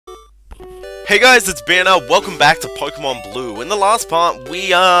Hey guys, it's Banner. Welcome back to Pokemon Blue. In the last part,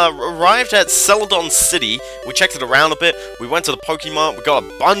 we arrived at Celadon City. We checked it around a bit. We went to the Pokemon. We got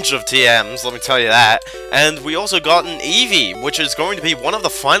a bunch of TMs, let me tell you that. And we also got an Eevee, which is going to be one of the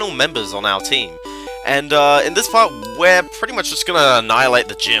final members on our team. And in this part, we're pretty much just gonna annihilate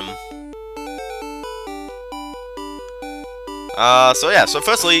the gym. So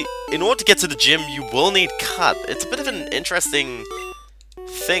firstly, in order to get to the gym, you will need Cut. It's a bit of an interesting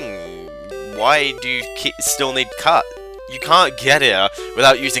thing. Why do you still need Cut? You can't get here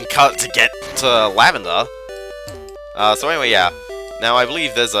without using Cut to get to Lavender. So anyway, yeah. Now, I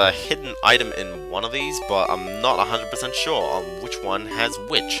believe there's a hidden item in one of these, but I'm not 100% sure on which one has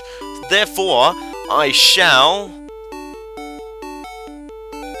which. Therefore, I shall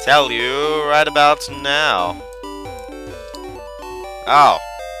tell you right about now. Oh,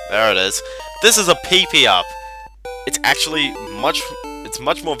 there it is. This is a PP up. It's actually much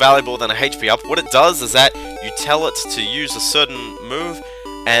more valuable than a HP up. What it does is that you tell it to use a certain move,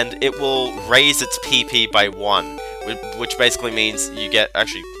 and it will raise its PP by 1, which basically means you get,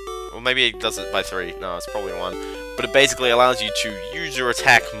 actually, well, maybe it does it by 3. No, it's probably 1. But it basically allows you to use your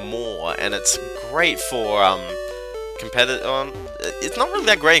attack more, and it's great for competitive. It's not really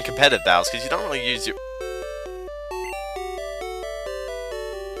that great in competitive battles because you don't really use your.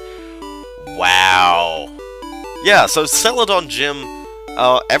 Wow. Yeah, so Celadon Gym,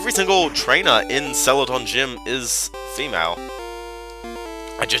 every single trainer in Celadon Gym is female.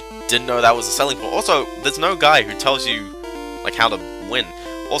 I just didn't know that was a selling point. Also, there's no guy who tells you, like, how to win.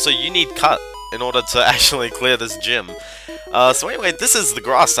 Also, you need Cut in order to actually clear this gym. So anyway, this is the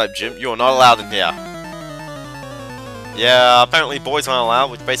grass-type gym. You are not allowed in here. Yeah, apparently boys aren't allowed,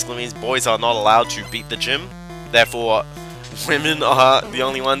 which basically means boys are not allowed to beat the gym. Therefore, women are the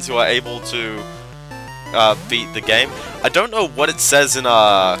only ones who are able to beat the game. I don't know what it says in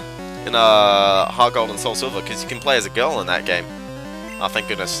Heart Gold and Soul Silver, because you can play as a girl in that game. Oh, thank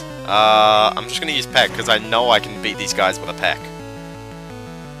goodness. I'm just gonna use Peck, because I know I can beat these guys with a Peck.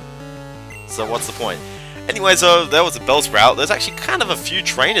 So what's the point? Anyway, so there was a Bellsprout. There's actually kind of a few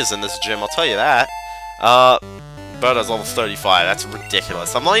trainers in this gym, I'll tell you that. Birdo's level 35, that's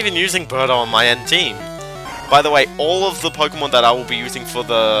ridiculous. I'm not even using Birdo on my end team. By the way, all of the Pokemon that I will be using for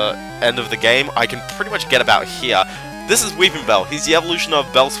the end of the game, I can pretty much get about here. This is Weepinbell. He's the evolution of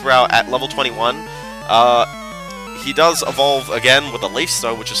Bellsprout at level 21. He does evolve again with a Leaf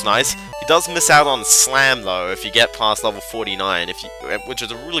Stone, which is nice. He does miss out on Slam, though, if you get past level 49, which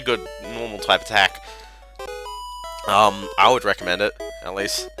is a really good normal type attack. I would recommend it, at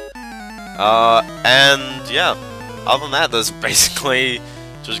least. And, yeah. Other than that, there's basically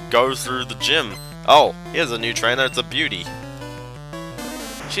just go through the gym. Oh, here's a new trainer, it's a beauty.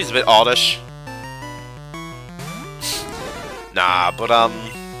 She's a bit oddish. Nah, but,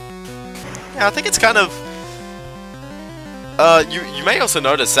 yeah, I think it's kind of... you may also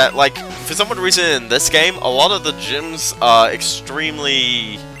notice that, like, for some reason in this game, a lot of the gyms are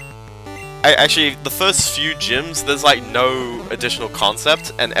extremely... Actually, the first few gyms, there's, like, no additional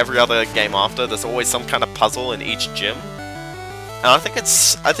concept, and every other game after, there's always some kind of puzzle in each gym. And I think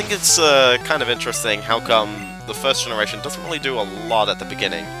it's kind of interesting how come the first generation doesn't really do a lot at the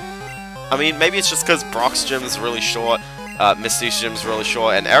beginning. I mean, maybe it's just because Brock's gym is really short, Misty's gym is really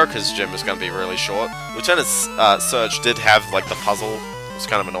short, and Erica's gym is going to be really short. Lieutenant Surge did have, like, the puzzle. It was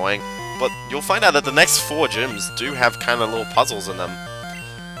kind of annoying. But you'll find out that the next 4 gyms do have kind of little puzzles in them.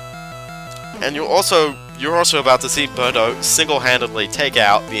 And you're also about to see Birdo single-handedly take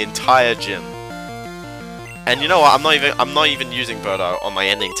out the entire gym. And you know what? I'm not even using Birdo on my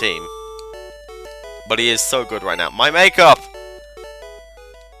ending team. But he is so good right now. My makeup!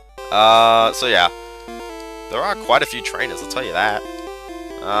 So yeah. There are quite a few trainers, I'll tell you that.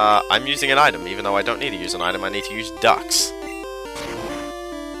 I'm using an item, even though I don't need to use an item, I need to use ducks.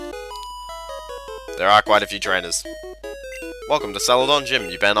 There are quite a few trainers. Welcome to Celadon Gym,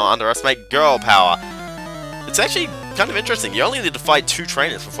 you better not underestimate girl power. It's actually kind of interesting, you only need to fight 2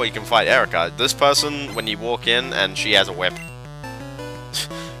 trainers before you can fight Erica. This person, when you walk in, and she has a whip.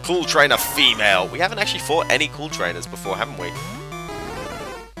 Cool trainer female. We haven't actually fought any cool trainers before, haven't we?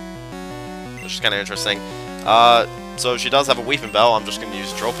 Which is kind of interesting. So she does have a Weepinbell. I'm just going to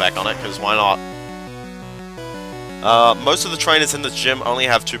use Drill Peck on it, because why not? Most of the trainers in this gym only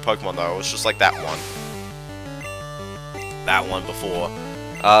have 2 Pokemon, though. It's just like that one. That one before.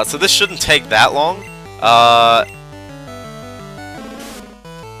 So this shouldn't take that long.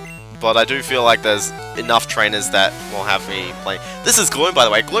 But I do feel like there's enough trainers that will have me play. This is Gloom, by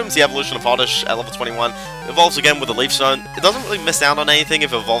the way. Gloom's the evolution of Oddish at level 21. Evolves again with a Leaf Stone. It doesn't really miss out on anything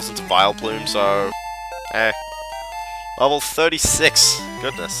if it evolves into Vileplume, so... Level 36.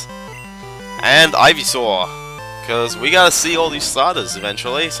 Goodness. And Ivysaur, because we gotta see all these starters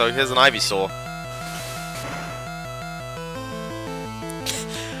eventually, so here's an Ivysaur.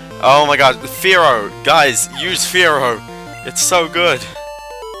 Oh my god, Fearow! Guys, use Fearow! It's so good!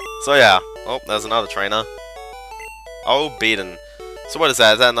 So yeah, oh, there's another trainer. Oh, beaten. So what is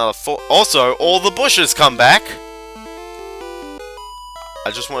that? Is that another 4? Also, all the bushes come back! I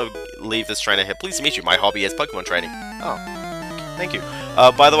just want to leave this trainer here. Pleased to meet you. My hobby is Pokemon training. Oh, thank you.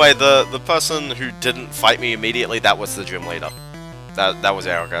 By the way, the person who didn't fight me immediately, that was the gym leader. That was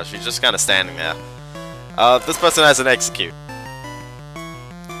Erica. She's just kind of standing there. This person has an Execute.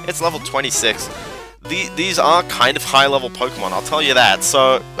 It's level 26. These are kind of high-level Pokemon, I'll tell you that.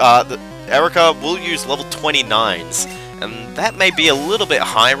 So, Erica will use level 29s, and that may be a little bit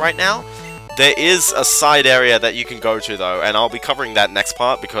high right now. There is a side area that you can go to, though, and I'll be covering that next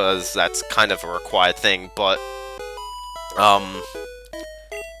part, because that's kind of a required thing, but...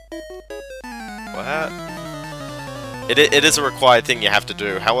 What? It is a required thing you have to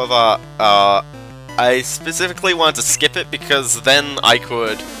do. However, I specifically wanted to skip it because then I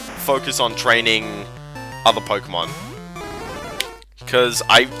could focus on training other Pokemon. Because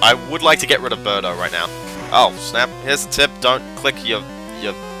I would like to get rid of Birdo right now. Oh, snap. Here's the tip. Don't click your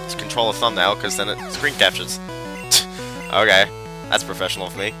controller thumbnail, because then it screen captures. Okay. That's professional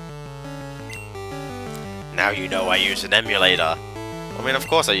of me. Now you know I use an emulator. I mean, of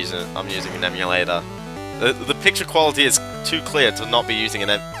course I'm using an emulator. The picture quality is too clear to not be using an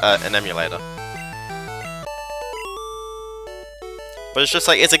emulator. But it's just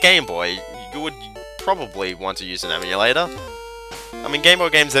like, it's a Game Boy. You would probably want to use an emulator. I mean, Game Boy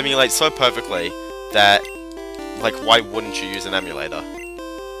games emulate so perfectly that, like, why wouldn't you use an emulator?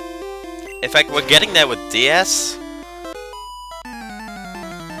 In fact, we're getting there with DS.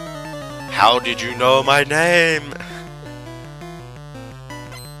 How did you know my name?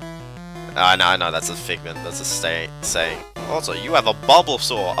 I know, that's a figment, that's a saying. Also, you have a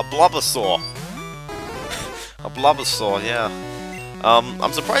Bulbasaur, a Blubbersaur. A Blubbersaur, yeah.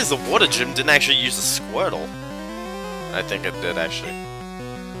 I'm surprised the water gym didn't actually use a Squirtle. I think it did, actually.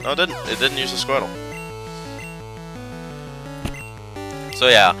 No, it didn't. It didn't use a Squirtle. So,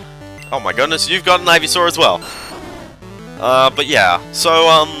 yeah. Oh my goodness, you've got an Ivysaur as well. But yeah, so,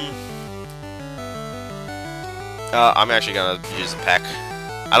 I'm actually gonna use a Peck.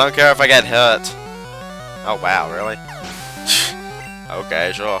 I don't care if I get hurt. Oh wow, really?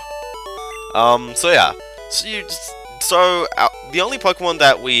 Okay, sure. So yeah. So the only Pokemon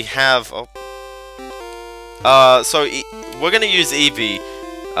that we have... we're gonna use Eevee,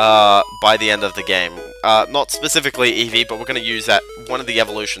 by the end of the game. Not specifically Eevee, but we're gonna use one of the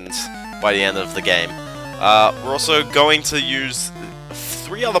evolutions by the end of the game. We're also going to use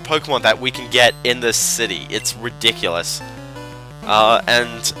 3 other Pokemon that we can get in this city. It's ridiculous.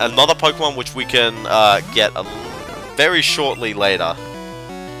 And another Pokemon which we can get very shortly later.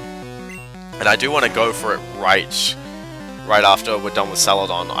 And I do want to go for it right after we're done with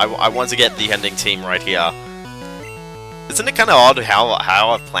Celadon. I want to get the ending team right here. Isn't it kind of odd how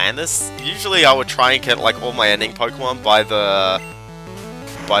I've planned this? Usually I would try and get like all my ending Pokemon by the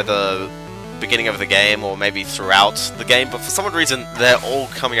beginning of the game, or maybe throughout the game, but for some reason they're all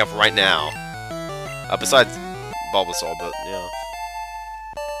coming up right now. Besides Bulbasaur, but yeah.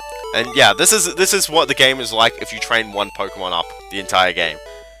 And yeah, this is what the game is like if you train one Pokemon up the entire game.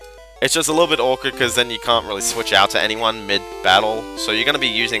 It's just a little bit awkward because then you can't really switch out to anyone mid-battle, so you're going to be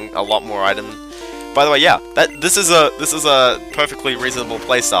using a lot more items. By the way, yeah, this is a perfectly reasonable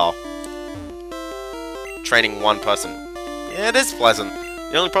playstyle. Training one person. Yeah, it is pleasant.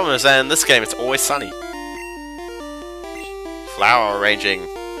 The only problem is that in this game it's always sunny. Flower arranging.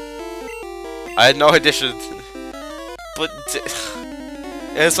 I had no addition. But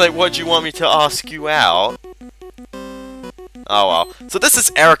it's like, what do you want me to ask you out? Oh well. So this is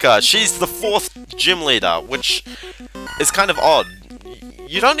Erica. She's the 4th gym leader, which is kind of odd.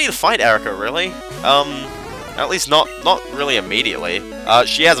 You don't need to fight Erica, really. At least not really immediately.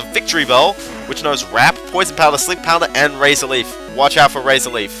 She has a Victory Bell, which knows Wrap, Poison Powder, Sleep Powder, and Razor Leaf. Watch out for Razor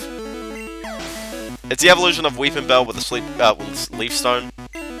Leaf. It's the evolution of Weeping Bell with the Leaf Stone.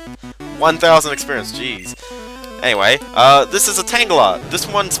 1,000 experience, jeez. Anyway, this is a Tangela. This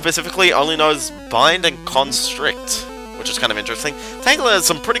one specifically only knows Bind and Constrict, which is kind of interesting. Tangela has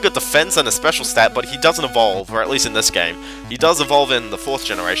some pretty good defense and a special stat, but he doesn't evolve, or at least in this game. He does evolve in the 4th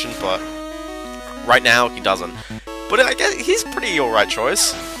generation, but right now he doesn't. But I guess he's a pretty alright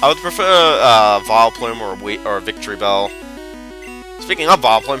choice. I would prefer Vileplume or a Victory Bell. Speaking of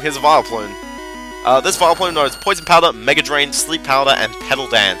Vileplume, here's a Vileplume. This Vileplume knows Poison Powder, Mega Drain, Sleep Powder, and Petal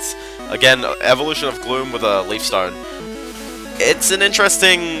Dance. Again, evolution of Gloom with a Leaf Stone. it's an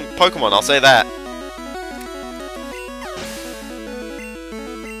interesting Pokemon, I'll say that.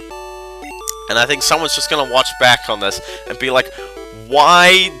 And I think someone's just gonna watch back on this and be like,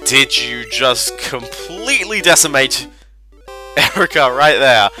 why did you just completely decimate Erica right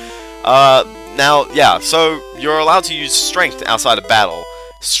there? Now, yeah, so you're allowed to use Strength outside of battle.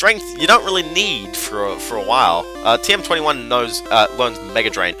 Strength, you don't really need for a while. TM21 learns Mega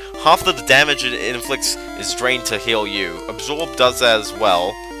Drain. Half of the damage it inflicts is drained to heal you. Absorb does that as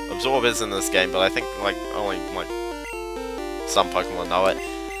well. Absorb is in this game, but I think, like, only, like, some Pokemon know it.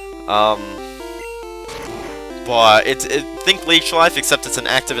 But think Leech Life, except it's an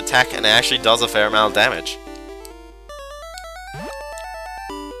active attack, and it actually does a fair amount of damage.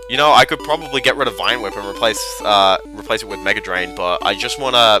 You know, I could probably get rid of Vine Whip and replace it with Mega Drain, but I just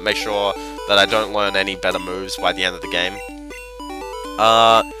want to make sure that I don't learn any better moves by the end of the game.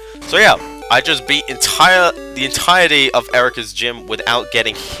 So yeah, I just beat the entirety of Erica's gym without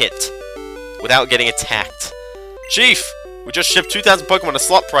getting hit, without getting attacked. Chief, we just shipped 2,000 Pokemon to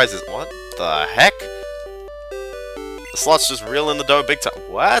slot prizes. What the heck? The slot's just reeling the dough big time.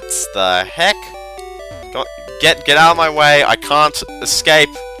 What the heck? Get out of my way! I can't escape.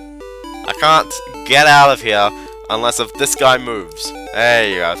 I can't get out of here unless if this guy moves. There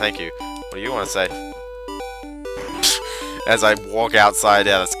you go, thank you. What do you want to say? As I walk outside,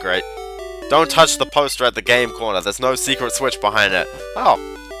 yeah, that's great. Don't touch the poster at the game corner, there's no secret switch behind it. Oh,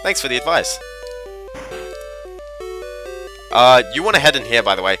 thanks for the advice. You want to head in here,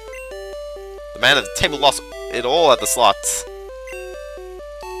 by the way. The man at the table lost it all at the slots.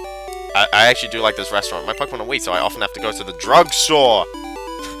 I actually do like this restaurant. My Pokemon are weak, so I often have to go to the drugstore.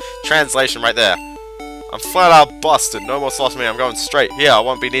 Translation right there. I'm flat out busted. No more slots for me. I'm going straight here. I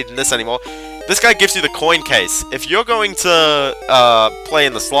won't be needing this anymore. This guy gives you the coin case. If you're going to play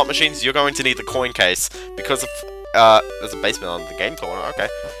in the slot machines, you're going to need the coin case because of there's a basement on the game corner. Okay.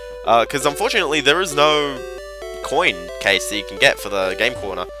 Because unfortunately there is no coin case that you can get for the game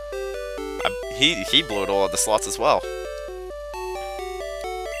corner. He blew it all at the slots as well.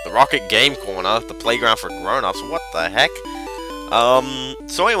 The Rocket Game Corner, the playground for grown-ups. What the heck?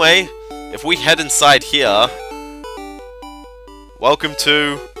 So anyway, if we head inside here, welcome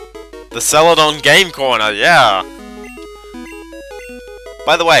to the Celadon Game Corner, yeah!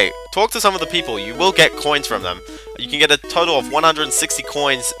 By the way, talk to some of the people, you will get coins from them. You can get a total of 160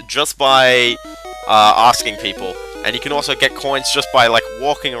 coins just by asking people. And you can also get coins just by, like,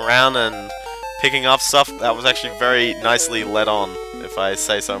 walking around and picking up stuff. That was actually very nicely led on, if I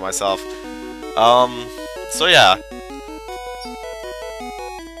say so myself. So yeah.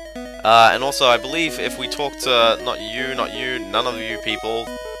 And also, I believe if we talk to not you, none of you people,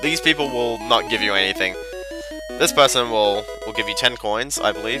 these people will not give you anything. This person will give you 10 coins,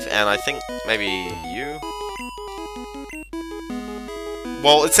 I believe, and I think maybe you?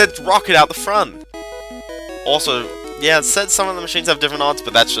 Well, it said Rocket out the front. Also, yeah, it said some of the machines have different odds,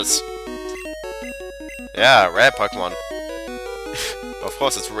 but that's just... Yeah, rare Pokemon. Of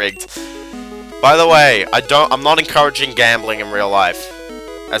course it's rigged. By the way, I'm not encouraging gambling in real life.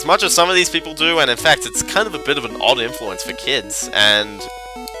 As much as some of these people do, and in fact, it's kind of a bit of an odd influence for kids, and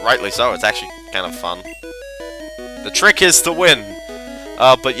rightly so, it's actually kind of fun. The trick is to win.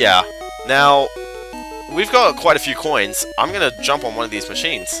 But yeah, now, we've got quite a few coins. I'm gonna jump on one of these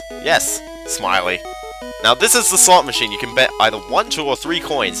machines. Yes, Smiley. Now, this is the slot machine. You can bet either 1, 2, or 3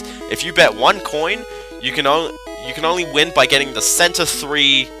 coins. If you bet 1 coin, you can only win by getting the center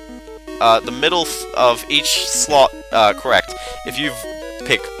 3, the middle of each slot correct. If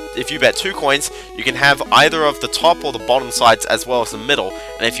you bet 2 coins, you can have either of the top or the bottom sides as well as the middle.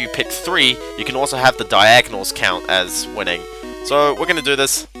 And if you pick 3, you can also have the diagonals count as winning. So we're gonna do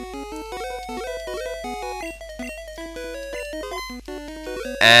this.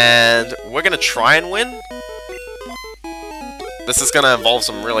 And we're gonna try and win. This is gonna involve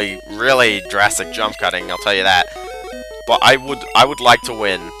some really, really drastic jump cutting, I'll tell you that. But I would like to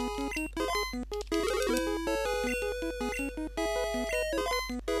win.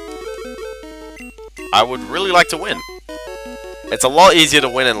 I would really like to win. It's a lot easier to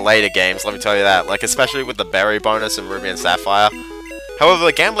win in later games, let me tell you that. Like, especially with the berry bonus in Ruby and Sapphire. However,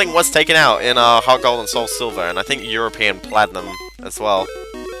 the gambling was taken out in Heart Gold and Soul Silver, and I think European Platinum as well.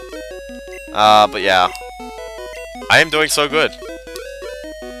 But yeah. I am doing so good.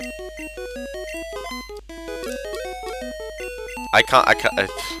 I can't...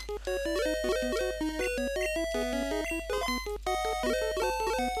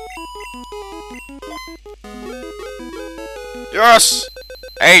 Yes!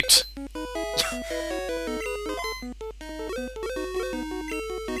 8!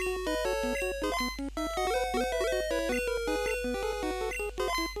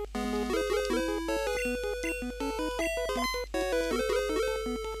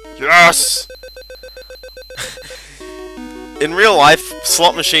 Yes! In real life,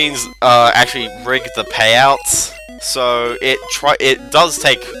 slot machines actually rig the payouts, so it does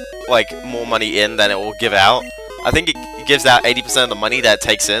take like more money in than it will give out. I think it gives out 80% of the money that it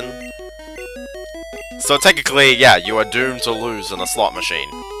takes in. So technically, yeah, you are doomed to lose in a slot machine.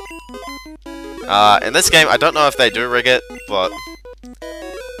 In this game, I don't know if they do rig it, but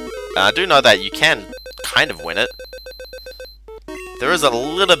I do know that you can kind of win it. There is a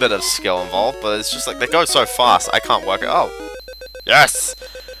little bit of skill involved, but it's just like they go so fast, I can't work it. Oh, yes!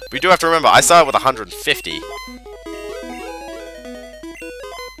 We do have to remember, I started with 150.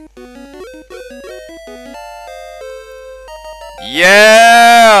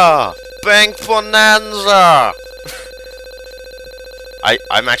 Yeah! Bank Bonanza!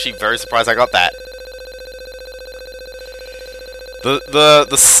 I'm actually very surprised I got that.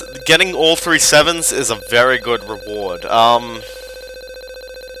 Getting all 3 sevens is a very good reward.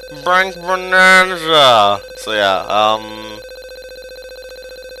 Bank Bonanza! So yeah,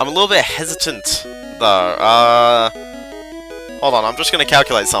 I'm a little bit hesitant, though. Hold on, I'm just gonna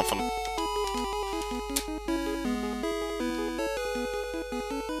calculate something.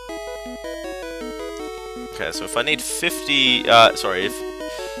 Okay, so if I need 50, sorry,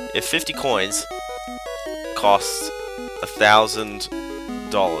 if 50 coins cost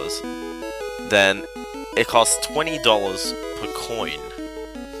 $1,000, then it costs $20 per coin.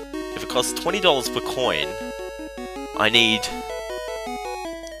 If it costs $20 per coin, I need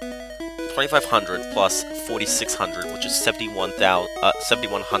 2,500 plus 4,600, which is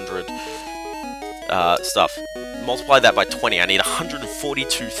 7,100 stuff. Multiply that by 20, I need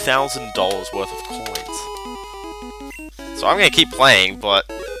 $142,000 worth of coins. So I'm gonna keep playing, but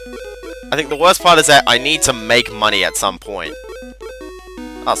I think the worst part is that I need to make money at some point.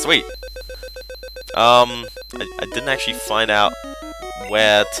 Oh, sweet. I didn't actually find out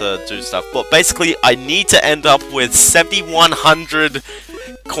where to do stuff, but basically I need to end up with 7,100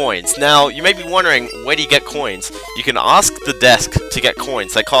 coins. Now, you may be wondering, where do you get coins? You can ask the desk to get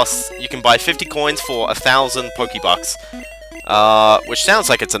coins. They cost, you can buy 50 coins for 1,000 Pokebucks. Which sounds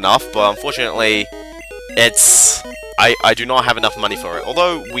like it's enough, but unfortunately, it's... I do not have enough money for it.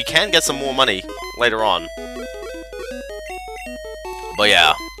 Although, we can get some more money later on. But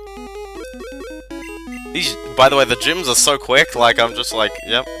yeah. These, by the way, the gyms are so quick, like, I'm just like,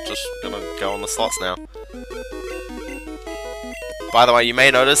 yep, just gonna go on the slots now. By the way, you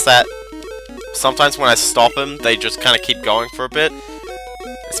may notice that sometimes when I stop them, they just kind of keep going for a bit.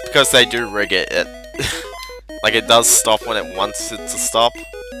 It's because they do rig it. Like, it does stop when it wants it to stop.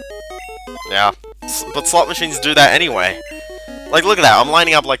 Yeah. But slot machines do that anyway. Like, look at that. I'm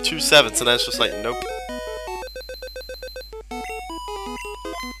lining up like 2 sevens, and then it's just like, nope.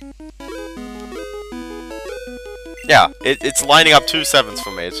 Yeah, it's lining up 2 sevens for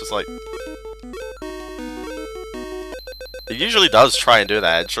me. It's just like... It usually does try and do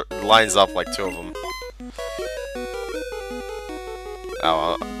that. It lines up like 2 of them. Oh,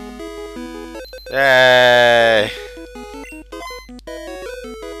 well. Yay!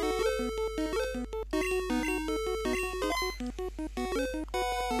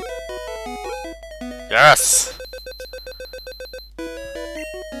 Yes!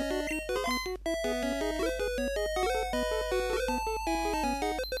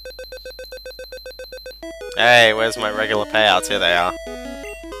 Hey, where's my regular payouts? Here they are.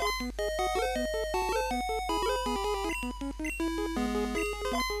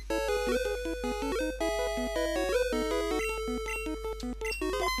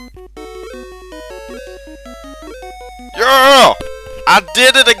 Yeah! I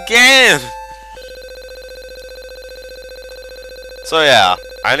did it again! So yeah,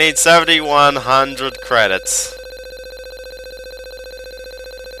 I need 7,100 credits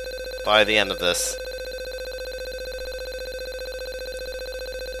by the end of this.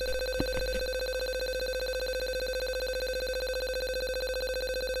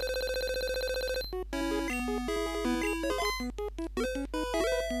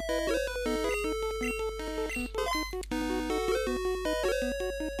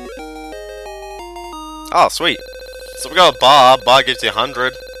 Oh, sweet. So we got a bar. Bar gives you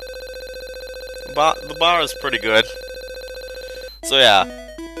 100. The bar is pretty good. So yeah.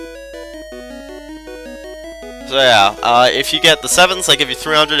 If you get the 7s, they give you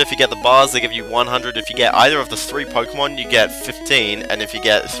 300. If you get the bars, they give you 100. If you get either of the 3 Pokemon, you get 15. And if you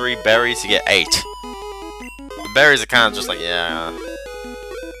get 3 berries, you get 8. The berries are kind of just like, yeah...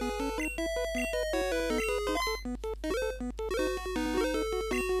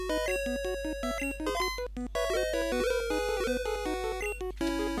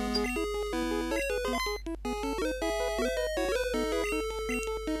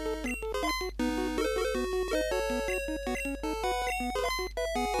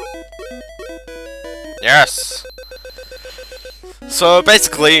 Yes! So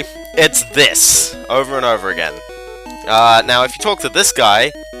basically, it's this, over and over again. Now if you talk to this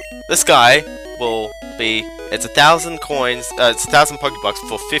guy will be, it's 1,000 coins, it's 1,000 Pokebucks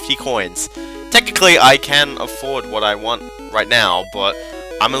for 50 coins. Technically, I can afford what I want right now, but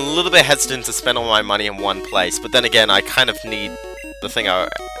I'm a little bit hesitant to spend all my money in one place. But then again, I kind of need the thing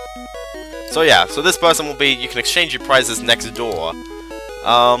So yeah, so this person will be, you can exchange your prizes next door.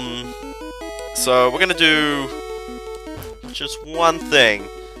 So we're gonna do just one thing.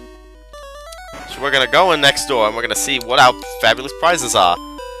 So we're gonna go in next door and we're gonna see what our fabulous prizes are.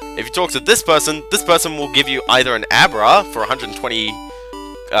 If you talk to this person will give you either an Abra for 120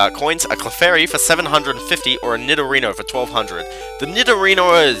 coins, a Clefairy for 750, or a Nidorino for 1200. The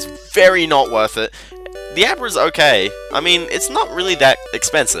Nidorino is very not worth it. The Abra is okay. I mean, it's not really that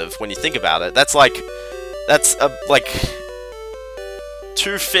expensive when you think about it. That's like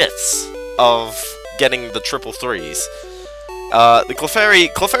 2/5 of getting the triple threes. The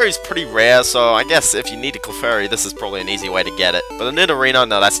Clefairy is pretty rare, so I guess if you need a Clefairy, this is probably an easy way to get it. But a Nidorino,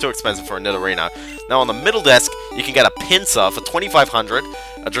 no, that's too expensive for a Nidorino. Now on the middle desk, you can get a Pinsir for 2,500,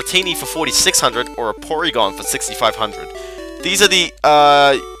 a Dratini for 4,600, or a Porygon for 6,500. These are the,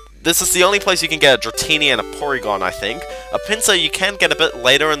 this is the only place you can get a Dratini and a Porygon, I think. A Pinsir you can get a bit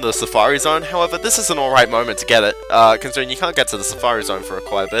later in the Safari Zone, however, this is an alright moment to get it, considering you can't get to the Safari Zone for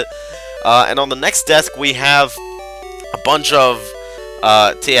quite a bit. And on the next desk, we have a bunch of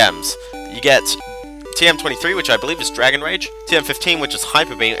TMs. You get TM23, which I believe is Dragon Rage, TM15, which is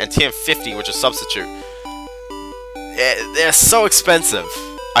Hyper Beam, and TM50, which is Substitute. They're so expensive.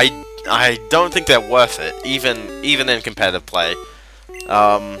 I don't think they're worth it, even in competitive play.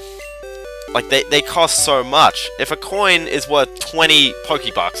 Like, they cost so much. If a coin is worth 20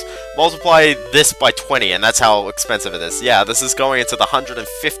 Pokebucks, multiply this by 20, and that's how expensive it is. Yeah, this is going into the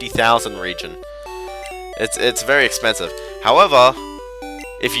 150,000 region. It's very expensive. However,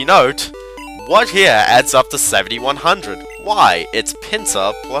 if you note, what here adds up to 7,100? Why? It's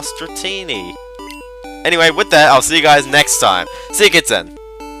Pinsir plus Dratini. Anyway, with that, I'll see you guys next time. See you kids then.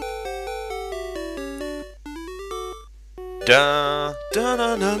 Da da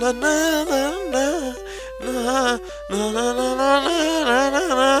na na na na na na na na na na